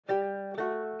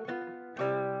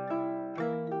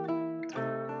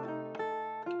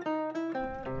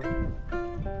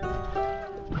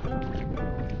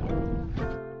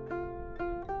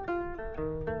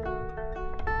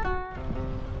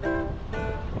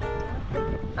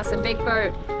That's a big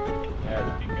boat. Yeah,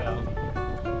 the big girl.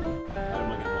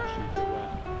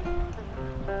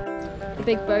 The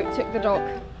big boat took the dock.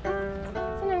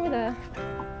 It's over there.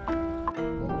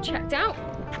 Checked out.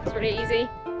 It's really easy.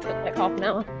 Took like half an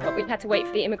hour, but we had to wait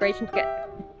for the immigration to get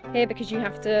here because you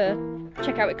have to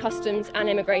check out with customs and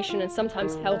immigration and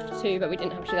sometimes health too, but we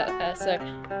didn't have to do that there. So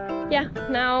yeah,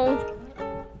 now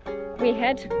we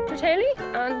head to Tay-Lee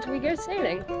and we go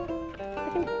sailing. I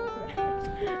think.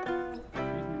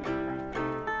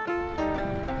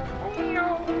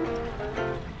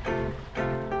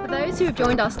 For those who have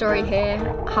joined our story here,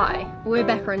 hi, we're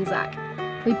Becka and Zach.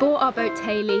 We bought our boat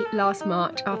Tay-Lee last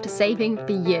March after saving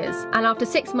for years, and after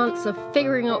 6 months of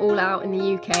figuring it all out in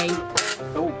the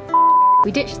UK,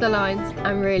 we ditched the lines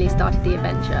and really started the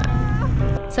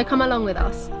adventure. So come along with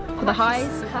us for the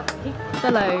highs,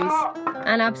 the lows,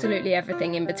 and absolutely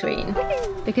everything in between,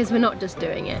 because we're not just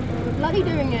doing it, we're bloody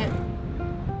doing it.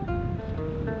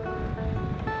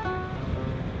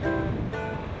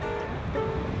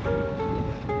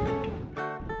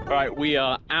 Right, we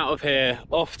are out of here,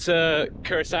 off to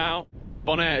Curacao.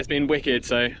 Bonaire has been wicked,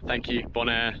 so thank you,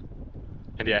 Bonaire.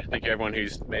 And yeah, thank you everyone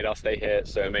who's made our stay here.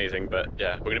 It's so amazing. But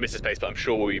yeah, we're gonna miss this place, but I'm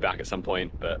sure we'll be back at some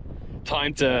point. But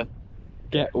time to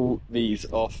get all these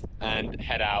off and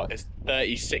head out. There's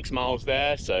 36 miles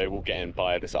there, so we'll get in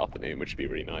by this afternoon, which would be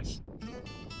really nice.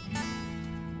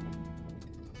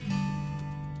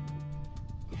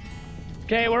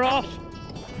 Okay, we're off.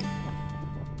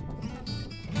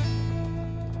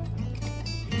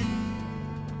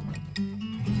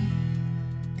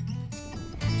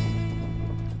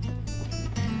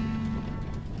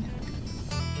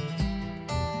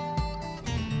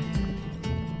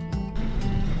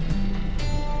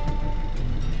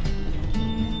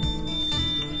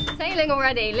 Sailing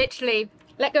already, literally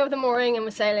let go of the mooring and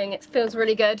we're sailing. It feels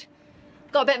really good.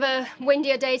 Got a bit of a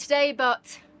windier day today,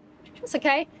 but it's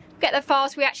okay. Get there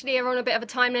fast. We actually are on a bit of a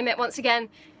time limit once again.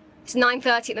 It's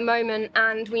 9:30 at the moment,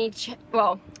 and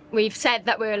we've said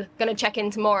that we're going to check in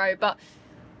tomorrow, but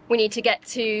we need to get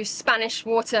to Spanish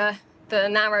water, the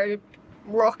narrow,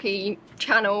 rocky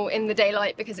channel in the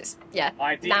daylight, because it's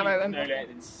narrow and no later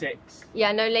than 6.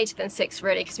 Yeah, no later than 6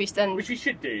 really, because which we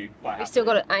should do. We've still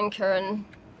got an anchor and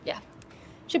yeah,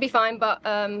 should be fine, but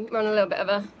we're on a little bit of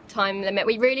a time limit.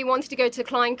 We really wanted to go to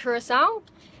Klein Curacao.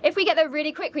 If we get there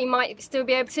really quick, we might still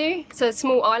be able to. It's a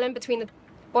small island between the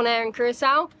Bonaire and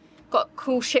Curacao. Got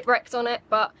cool shipwrecks on it,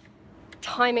 but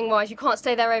timing wise, you can't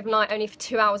stay there overnight, only for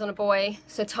 2 hours on a buoy.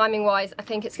 So timing wise, I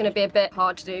think it's going to be a bit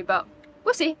hard to do, but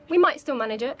we'll see. We might still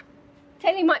manage it.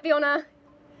 Tay-Lee might be on her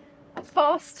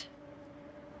fast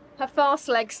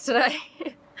legs today.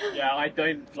 Yeah, I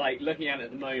don't like looking at it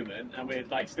at the moment, and we're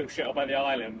like still shut up by the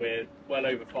island. We're well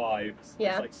over 5.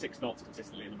 Yeah. It's like 6 knots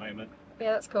consistently at the moment.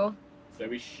 Yeah, that's cool. So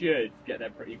we should get there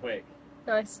pretty quick.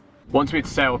 Nice. Once we'd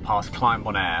sailed past Klein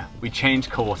Bonaire, we changed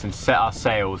course and set our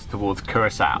sails towards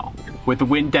Curacao. With the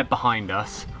wind dead behind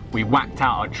us, we whacked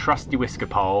out our trusty whisker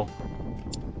pole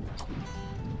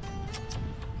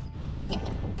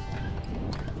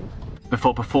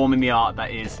before performing the art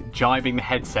that is jibing the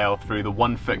head sail through the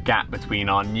 1-foot gap between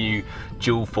our new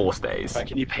dual forestays. Right,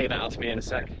 can you pay that out to me in a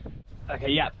sec? Okay,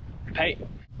 yeah, pay.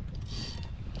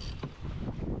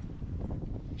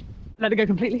 Let it go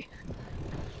completely.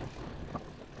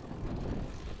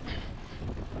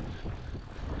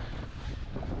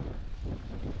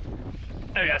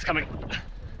 Oh yeah, it's coming.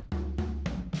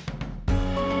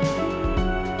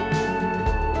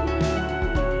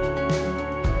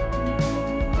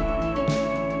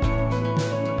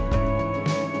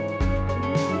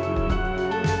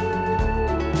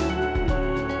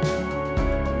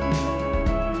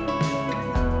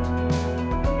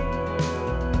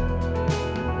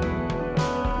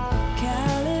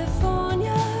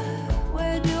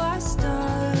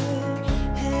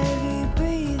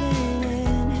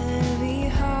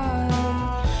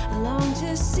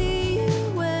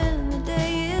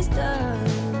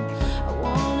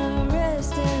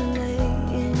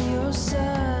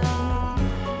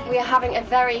 Having a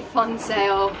very fun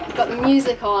sail. Got the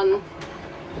music on.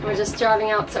 We're just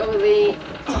driving out to all the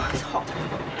it's hot.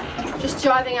 Just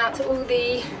driving out to all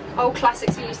the old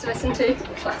classics we used to listen to.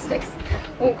 Classics.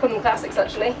 We won't call them classics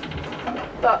actually.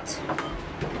 But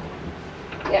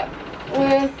yeah,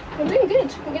 we're doing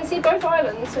good. We can see both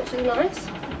islands, which is nice.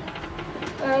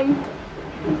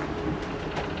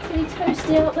 Pretty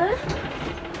toasty out there.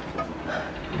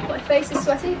 My face is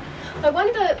sweaty. I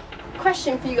wonder,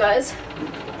 question for you guys.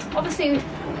 Obviously,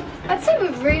 I'd say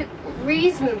we're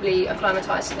reasonably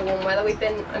acclimatised to the warm weather. We've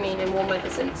been, in warm weather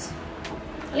since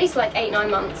at least like 8-9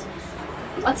 months.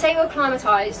 I'd say we're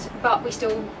acclimatised, but we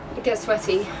still get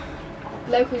sweaty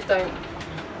locals don't.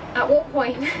 At what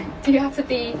point do you have to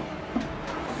be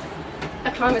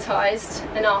acclimatized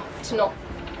enough to not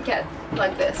get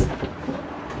like this?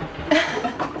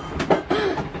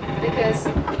 Because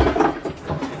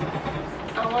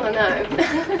I want to know.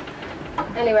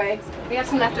 Anyway, we have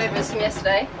some leftovers from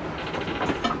yesterday.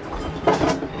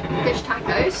 Fish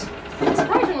tacos. I'm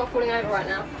surprised I'm not falling over right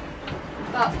now.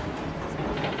 But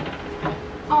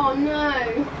oh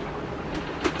no!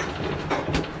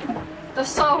 The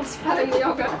salts fell in the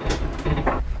yogurt.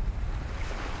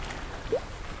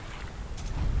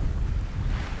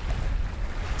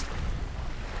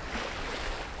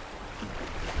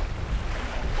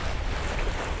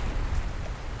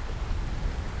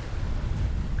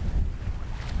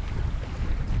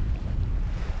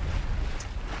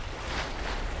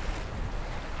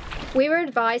 We were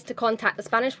advised to contact the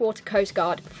Spanish Water Coast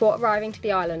Guard before arriving to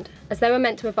the island, as they were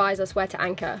meant to advise us where to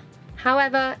anchor.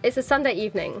 However, it's a Sunday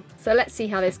evening, so let's see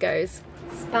how this goes.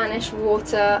 Spanish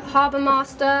Water Harbour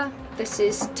Master, this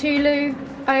is Tulu,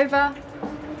 over.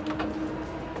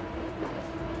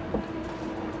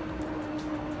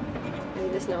 Maybe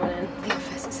there's no one in the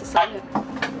office, it's a Sunday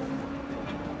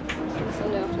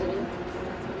afternoon.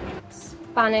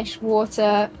 Spanish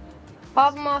Water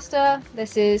Harbour Master,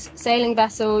 this is sailing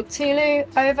vessel Tulu,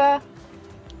 over.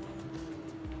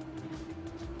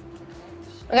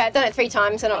 Okay, I've done it 3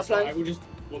 times, so not flying. Right,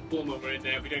 we'll pull them over in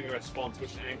there. If we don't get a response, we'll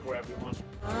just anchor everyone.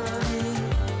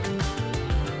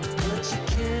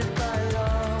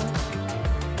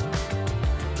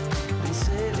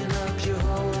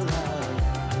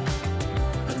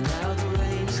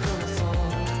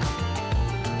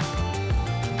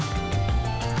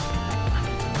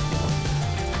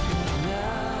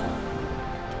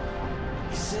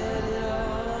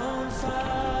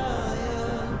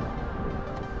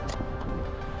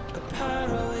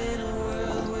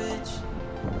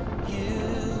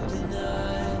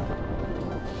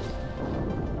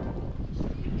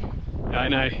 I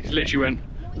know, it literally went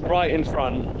right in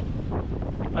front.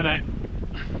 I know.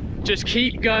 Just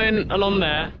keep going along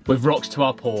there. With rocks to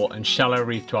our port and shallow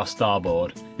reef to our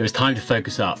starboard, it was time to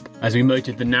focus up as we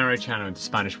motored the narrow channel into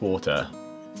Spanish water.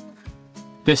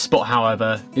 This spot,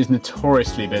 however, is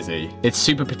notoriously busy. It's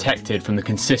super protected from the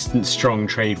consistent strong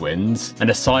trade winds, and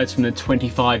aside from the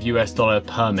 $25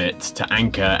 permit to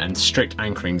anchor and strict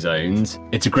anchoring zones,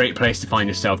 it's a great place to find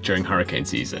yourself during hurricane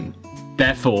season.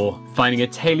 Therefore, finding a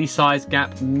Tay-Lee sized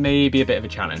gap may be a bit of a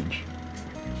challenge.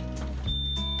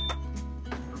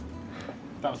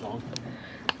 That was long.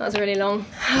 That was really long.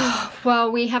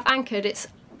 Well, we have anchored, it's,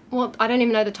 what, I don't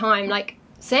even know the time, like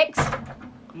 6?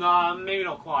 No, maybe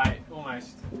not quite,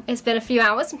 almost. It's been a few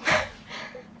hours.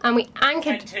 And we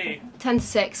anchored 10 to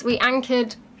 6. We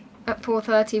anchored at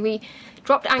 4:30. We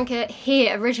dropped anchor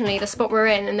here originally, the spot we're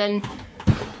in, and then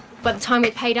by the time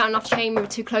we paid out enough chain, we were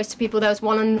too close to people. There was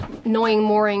one annoying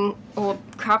mooring or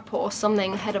crab paw or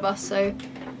something ahead of us, so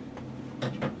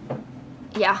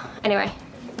yeah, anyway.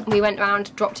 We went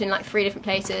around, dropped in like 3 different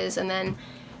places, and then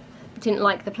didn't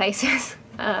like the places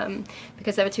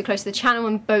because they were too close to the channel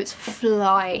and boats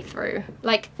fly through,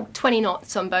 like 20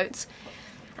 knots on boats.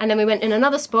 And then we went in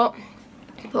another spot,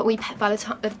 but by the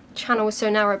time the channel was so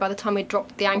narrow, by the time we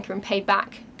dropped the anchor and paid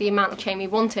back the amount of chain we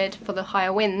wanted for the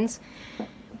higher winds,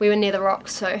 we were near the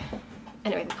rocks. So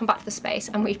anyway, we've come back to the space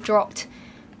and we've dropped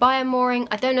by a mooring.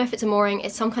 I don't know if it's a mooring,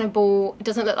 it's some kind of ball. It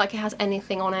doesn't look like it has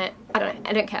anything on it. I don't know,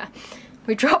 I don't care.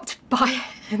 We dropped by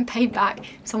and paid back.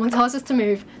 Someone tells us to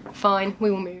move, fine, we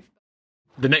will move.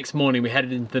 The next morning we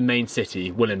headed into the main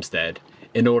city, Willemsted,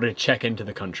 in order to check into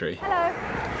the country. Hello.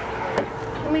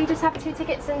 Can we just have 2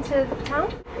 tickets into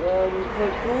town? For 2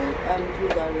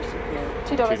 and $2 if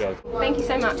you have. $2. Thank you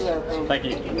so much. Thank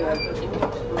you.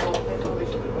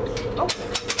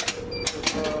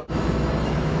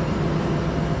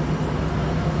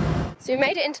 So we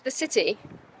made it into the city.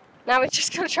 Now we're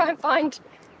just going to try and find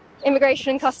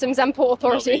immigration, customs and port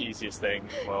authority. Not the easiest thing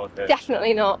in the world.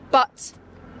 Definitely not, but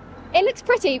it looks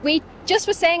pretty. We just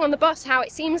were saying on the bus how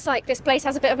it seems like this place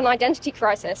has a bit of an identity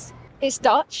crisis. It's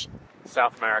Dutch,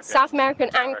 South American. South American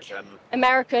and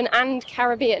American and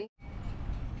Caribbean.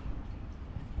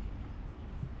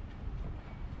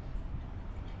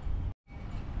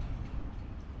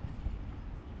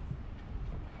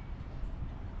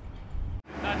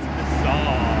 That's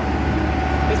bizarre.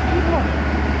 There's people on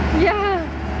it. Yeah.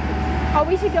 Oh,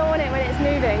 we should go on it when it's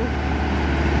moving.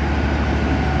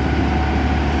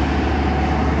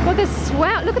 Well, the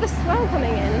swell. Look at the swell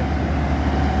coming in.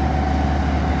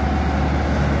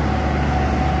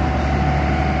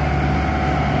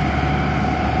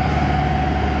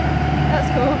 That's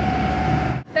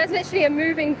cool. There's literally a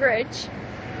moving bridge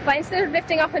But instead of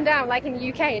lifting up and down like in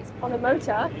the UK, it's on a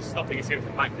motor. You're stopping, it's going to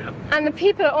come back now. And the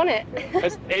people are on it.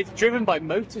 It's driven by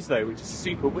motors though, which is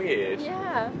super weird.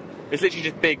 Yeah. It's literally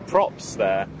just big props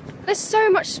there. There's so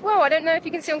much swell. I don't know if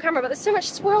you can see on camera, but there's so much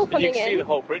swell coming in. You can see the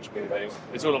whole bridge moving.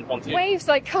 It's all on pontoon. Waves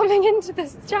like coming into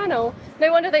this channel.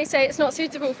 No wonder they say it's not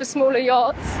suitable for smaller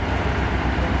yachts.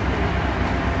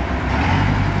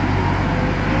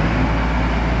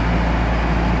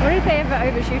 I wonder if they ever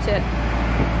overshoot it.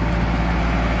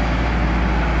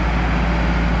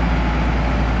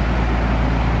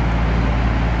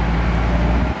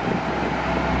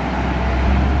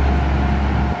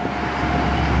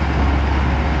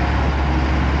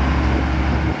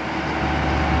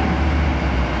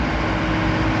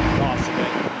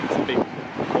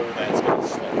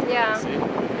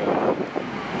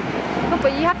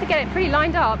 But you have to get it pretty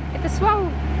lined up. If the swell,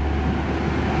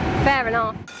 fair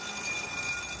enough.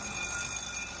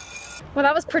 Well,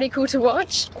 that was pretty cool to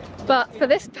watch, but for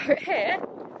this boat here,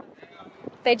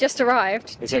 they just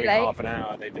arrived. It's too only late. half an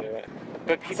hour they do it.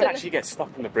 But people actually get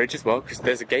stuck on the bridge as well, because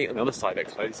there's a gate on the other side that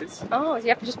closes. Oh, so you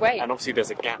have to just wait. And obviously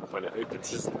there's a gap when it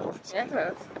opens, isn't there?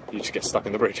 Yeah. You just get stuck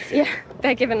on the bridge. Yeah,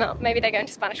 they're giving up. Maybe they're going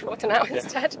to Spanish water now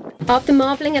instead. After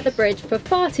marvelling at the bridge for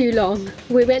far too long,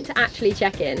 we went to actually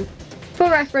check in. For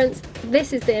reference,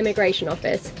 this is the immigration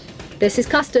office. This is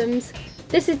customs.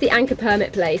 This is the anchor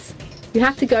permit place. You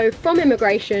have to go from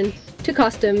immigration to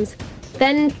customs,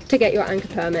 then to get your anchor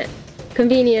permit.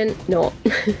 Convenient, not.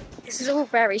 This is all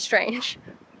very strange.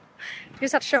 We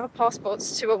just have to show our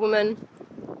passports to a woman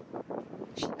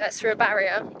that's through a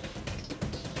barrier.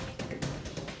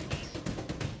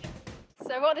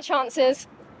 So what are the chances?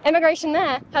 Immigration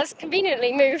there has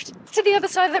conveniently moved to the other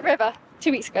side of the river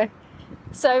 2 weeks ago.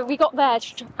 So we got there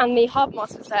and the harbour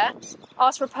master was there,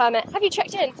 asked for a permit. Have you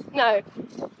checked in? No.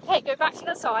 Hey, go back to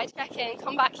the side, check in,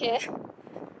 come back here.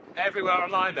 Everywhere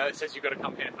online though it says you've got to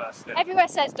come here first. Everywhere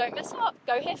says don't mess up,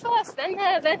 go here first, then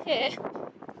there, then here.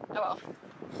 Oh well.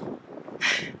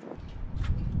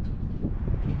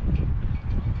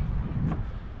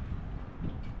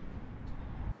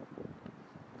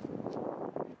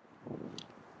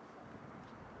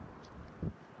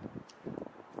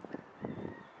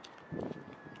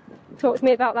 Talk to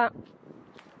me about that.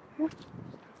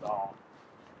 Oh.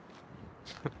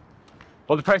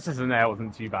 Well, the process in there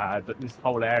wasn't too bad, but this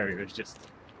whole area is just...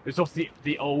 It's obviously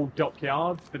the old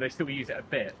dockyards, but they still use it a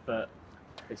bit, but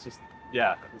it's just...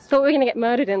 Yeah. Thought we were going to get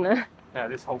murdered in there. Yeah,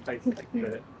 this whole place is like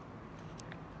good.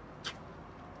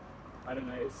 I don't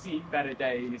know, it's seen better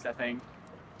days, I think.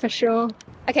 For sure.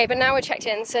 Okay, but now we're checked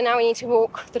in, so now we need to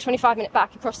walk the 25-minute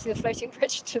back across the floating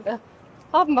bridge to the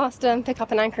harbour master and pick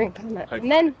up an anchoring permit. Okay.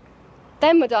 And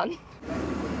then we're done.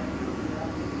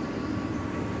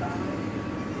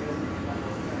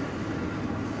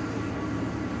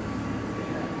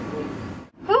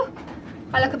 Whew.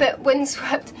 I look a bit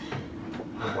windswept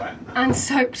and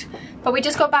soaked, but we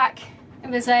just got back.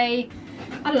 It was a,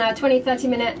 I don't know, 20-30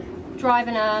 minute drive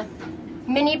in a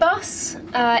minibus.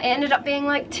 It ended up being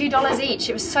like $2 each.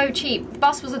 It was so cheap. The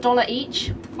bus was $1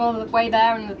 each for the way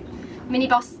there, and the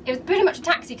minibus, it was pretty much a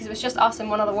taxi because it was just us and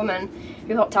one other woman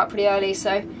who hopped out pretty early.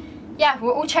 So yeah,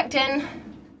 we're all checked in.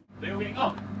 They all getting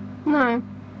up? No.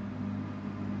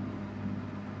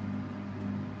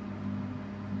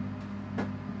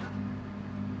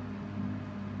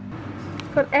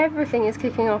 But everything is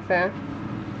kicking off here.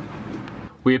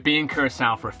 We have been in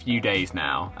Curacao for a few days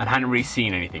now and hadn't really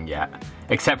seen anything yet,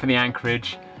 except for the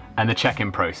anchorage and the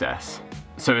check-in process.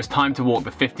 So it's time to walk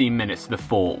the 15 minutes to the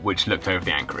fort which looked over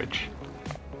the anchorage.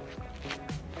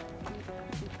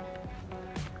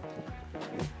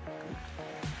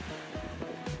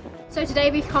 So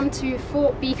today we've come to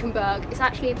Fort Beaconberg. It's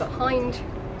actually behind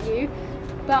you,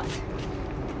 but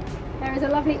there is a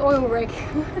lovely oil rig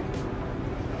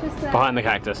just there. Behind the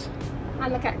cactus.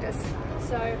 And the cactus.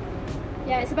 So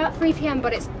yeah, it's about 3 PM,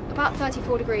 but it's about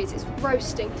 34 degrees. It's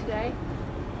roasting today,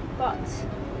 but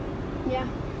yeah,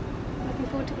 looking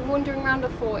forward to wandering around the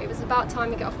fort. It was about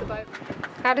time to get off the boat.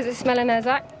 How does it smell in there,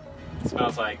 Zach? It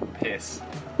smells like piss.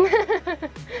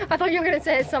 I thought you were going to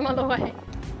say it some other way.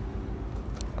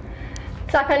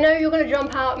 Zach, I know you're going to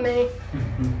jump out at me.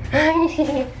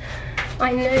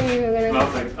 I know you were going to.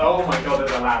 Smells like, oh my god,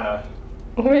 there's a ladder.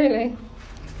 Really?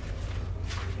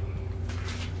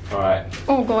 Alright.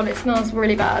 Oh god, it smells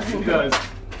really bad. It does.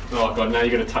 Oh god, now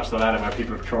you're going to touch the ladder where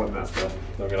people are patrolling that stuff.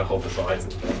 So I'm going to hold the sides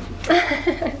and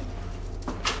stuff.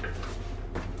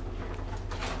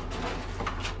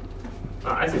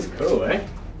 Oh, this is cool, eh?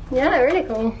 Yeah, really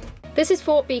cool. This is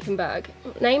Fort Beaconberg,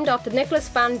 named after Nicholas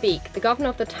van Beek, the governor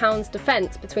of the town's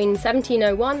defence between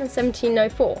 1701 and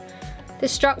 1704.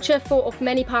 This structure fought off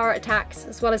many pirate attacks,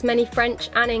 as well as many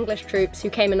French and English troops who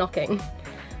came a-knocking.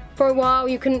 For a while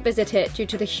you couldn't visit it due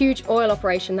to the huge oil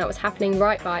operation that was happening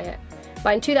right by it.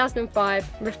 But in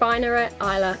 2005, refiner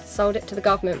Islay sold it to the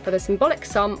government for the symbolic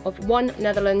sum of 1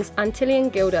 Netherlands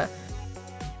Antillian guilder,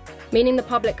 meaning the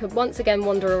public could once again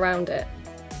wander around it.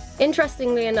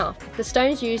 Interestingly enough, the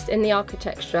stones used in the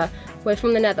architecture were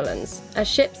from the Netherlands, as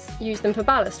ships used them for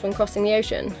ballast when crossing the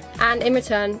ocean, and in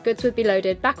return, goods would be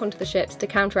loaded back onto the ships to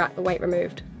counteract the weight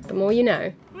removed. The more you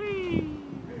know.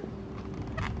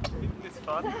 It's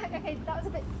fun. Okay, that was a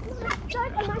bit...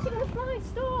 Zach, I'm actually going to fly,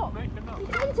 stop!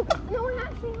 No, I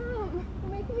actually am.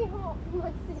 You're making me hot in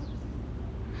my seat.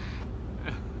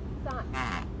 Zach,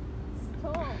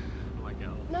 stop. Oh my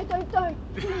god. No, don't.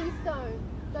 Please don't.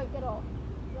 Don't get off.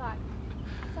 Zach,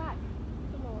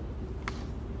 come on.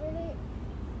 Really?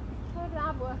 It's kind of an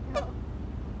ab workout.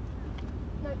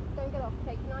 No, don't get off.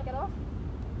 Okay, can I get off?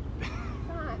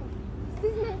 Zach,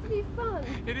 this is meant to be fun.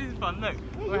 It is fun, look.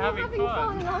 Yeah, We're having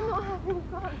fun. And I'm not having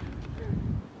fun.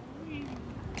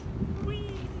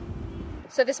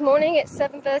 So this morning it's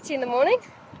 7:30 in the morning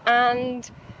and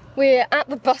we're at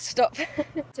the bus stop.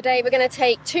 Today we're going to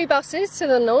take 2 buses to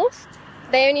the north.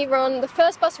 They only run, the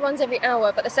first bus runs every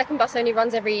hour, but the second bus only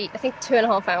runs every, I think,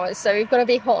 2.5 hours. So we've got to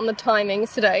be hot on the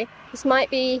timings today. This might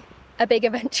be a big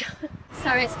adventure.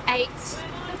 So it's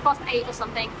 8:08 or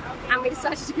something, and we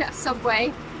decided to get a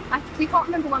Subway. We can't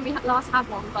remember when we last had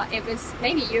one, but it was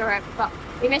maybe Europe, but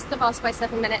we missed the bus by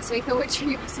 7 minutes, so we thought we'd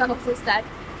treat ourselves instead.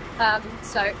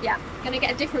 So yeah, gonna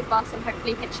get a different bus and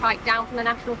hopefully hitchhike down from the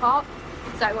national park.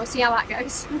 So we'll see how that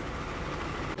goes.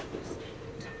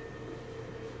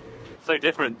 So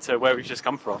different to where we've just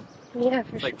come from. Yeah,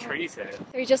 for It's like trees here. So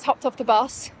we just hopped off the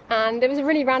bus, and it was a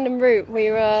really random route.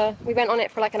 We went on it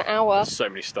for like an hour. So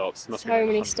many stops. Must So be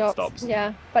many 100 stops.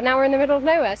 Yeah, but now we're in the middle of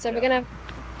nowhere, so we're gonna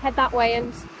head that way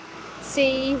and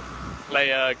see.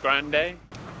 Playa Grande.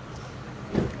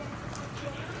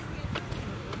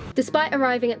 Despite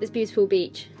arriving at this beautiful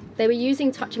beach, they were using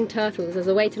touching turtles as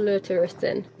a way to lure tourists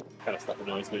in. Kind of stuff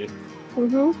annoys me.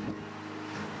 Mm-hmm.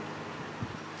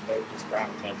 They just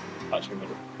ground them, touching them.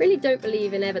 Really don't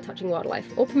believe in ever touching wildlife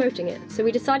or promoting it, so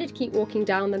we decided to keep walking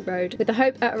down the road with the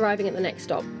hope at arriving at the next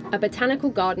stop, a botanical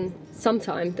garden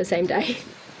sometime the same day.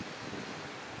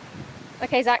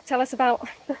 Okay, Zach, tell us about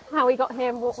how we got here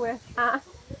and what we're at.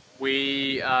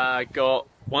 We got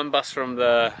one bus from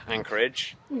the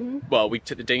anchorage. Well, we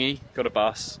took the dinghy, got a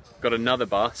bus, got another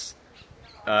bus,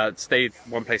 stayed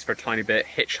one place for a tiny bit,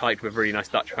 hitchhiked with a really nice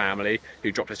Dutch family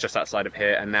who dropped us just outside of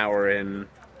here, and now we're in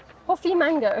Hofi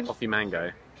Mango. Hofi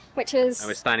Mango. Which is... And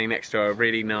we're standing next to a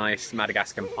really nice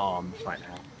Madagascar palm right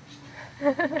now.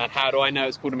 And how do I know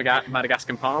it's called a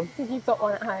Madagascar palm? You've got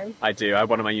one at home. I do. I had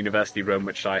one in my university room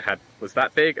which I had was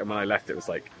that big, and when I left it was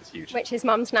huge. Which his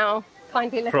mum's now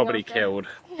kindly looking Probably after. killed.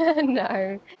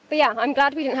 No. But yeah, I'm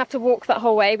glad we didn't have to walk that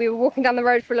whole way. We were walking down the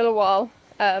road for a little while,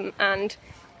 and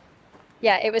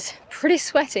yeah, it was pretty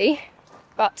sweaty,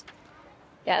 but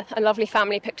yeah, a lovely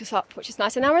family picked us up, which is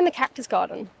nice. And now we're in the cactus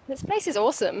garden. This place is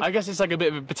awesome. I guess it's like a bit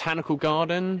of a botanical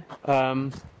garden.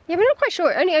 Yeah, we're not quite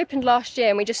sure. It only opened last year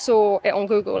and we just saw it on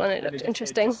Google and it looked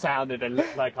interesting. It sounded and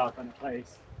looked like our kind of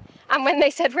place. And when they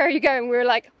said, "Where are you going?" we were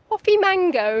like, "Hofi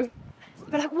Mango."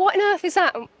 We're like, "What on earth is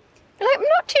that?" And we're like, "I'm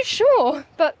not too sure,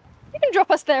 but you can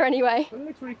drop us there anyway." Well, it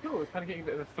looks really cool. It's kind of getting a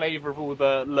bit of a flavour of all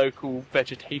the local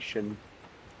vegetation.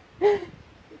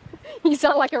 You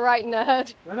sound like a right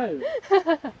nerd. I know.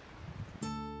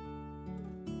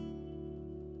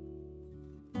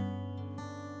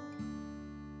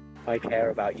 I care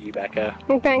about you, Becca.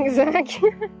 Thanks, Zach.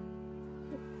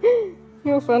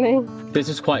 You're funny. This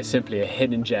is quite simply a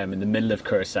hidden gem in the middle of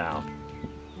Curacao.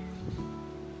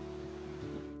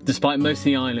 Despite most of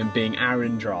the island being arid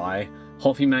and dry,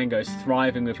 Hofi Mango is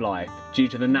thriving with life due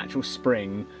to the natural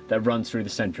spring that runs through the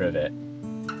centre of it.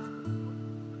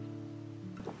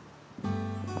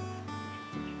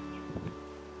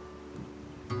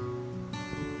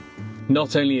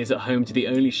 Not only is it home to the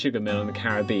only sugar mill in the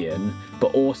Caribbean,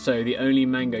 but also the only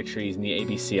mango trees in the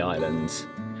ABC Islands.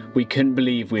 We couldn't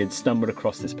believe we had stumbled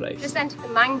across this place. Just entered the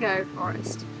mango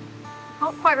forest.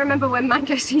 Can't quite remember when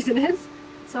mango season is,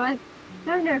 so I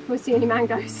don't know if we'll see any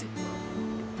mangoes.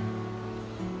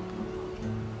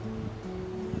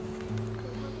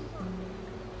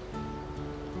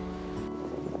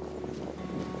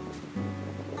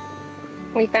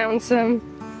 We found some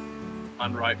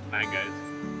Unripe mangoes.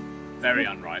 Very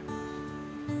unripe.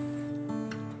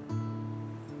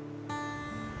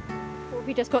 What have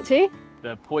we just got to?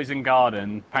 the poison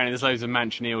garden. Apparently there's loads of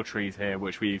manchineel trees here,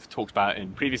 which we've talked about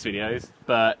in previous videos.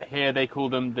 But here they call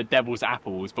them the devil's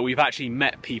apples. But we've actually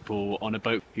met people on a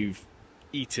boat who've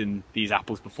eaten these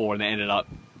apples before and they ended up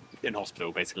in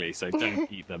hospital, basically. So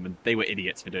don't eat them. And they were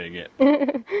idiots for doing it.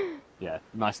 Yeah,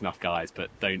 nice enough guys, but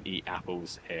don't eat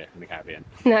apples here in the Caribbean.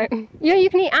 No. Yeah,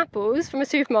 you can eat apples from a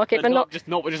supermarket, but not just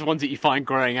ones that you find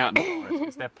growing out in the forest,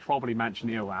 because they're probably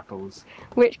manchineel apples.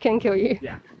 Which can kill you.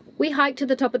 Yeah. We hiked to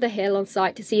the top of the hill on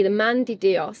site to see the Man de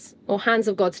Dios, or Hands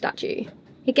of God statue.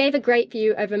 It gave a great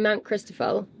view over Mount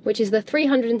Cristobal, which is the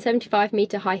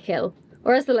 375-metre high hill,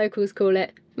 or as the locals call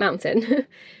it, mountain,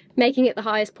 making it the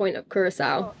highest point of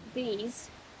Curacao.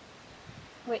 These,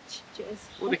 which is...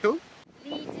 What are they called?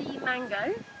 Lady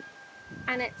Mango,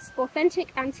 and it's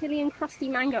authentic Antillean crusty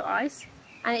mango ice,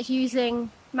 and it's using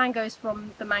mangoes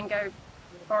from the mango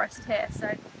forest here.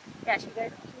 So yeah, should we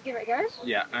give it a go?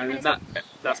 Yeah, and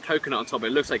that's coconut on top.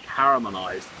 It looks like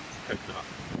caramelized coconut.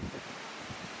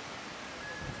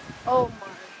 Oh my,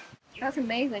 that's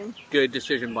amazing. Good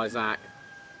decision by Zach.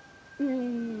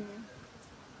 It's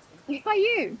by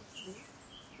you.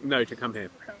 No, to come here.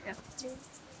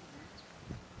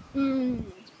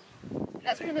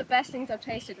 That's one of the best things I've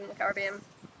tasted in the Caribbean.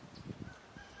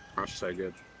 That's so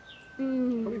good.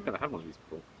 We've never had one of these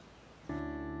before.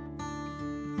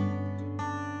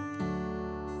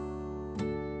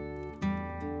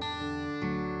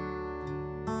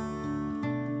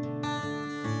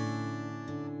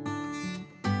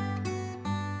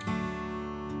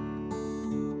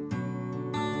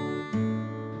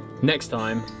 Next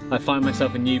time, I find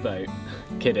myself a new boat.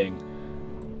 Kidding.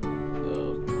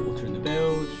 Water in the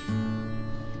bilge.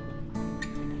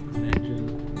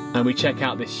 And we check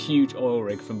out this huge oil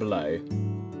rig from below.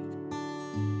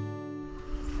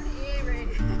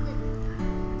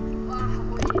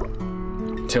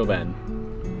 Till then.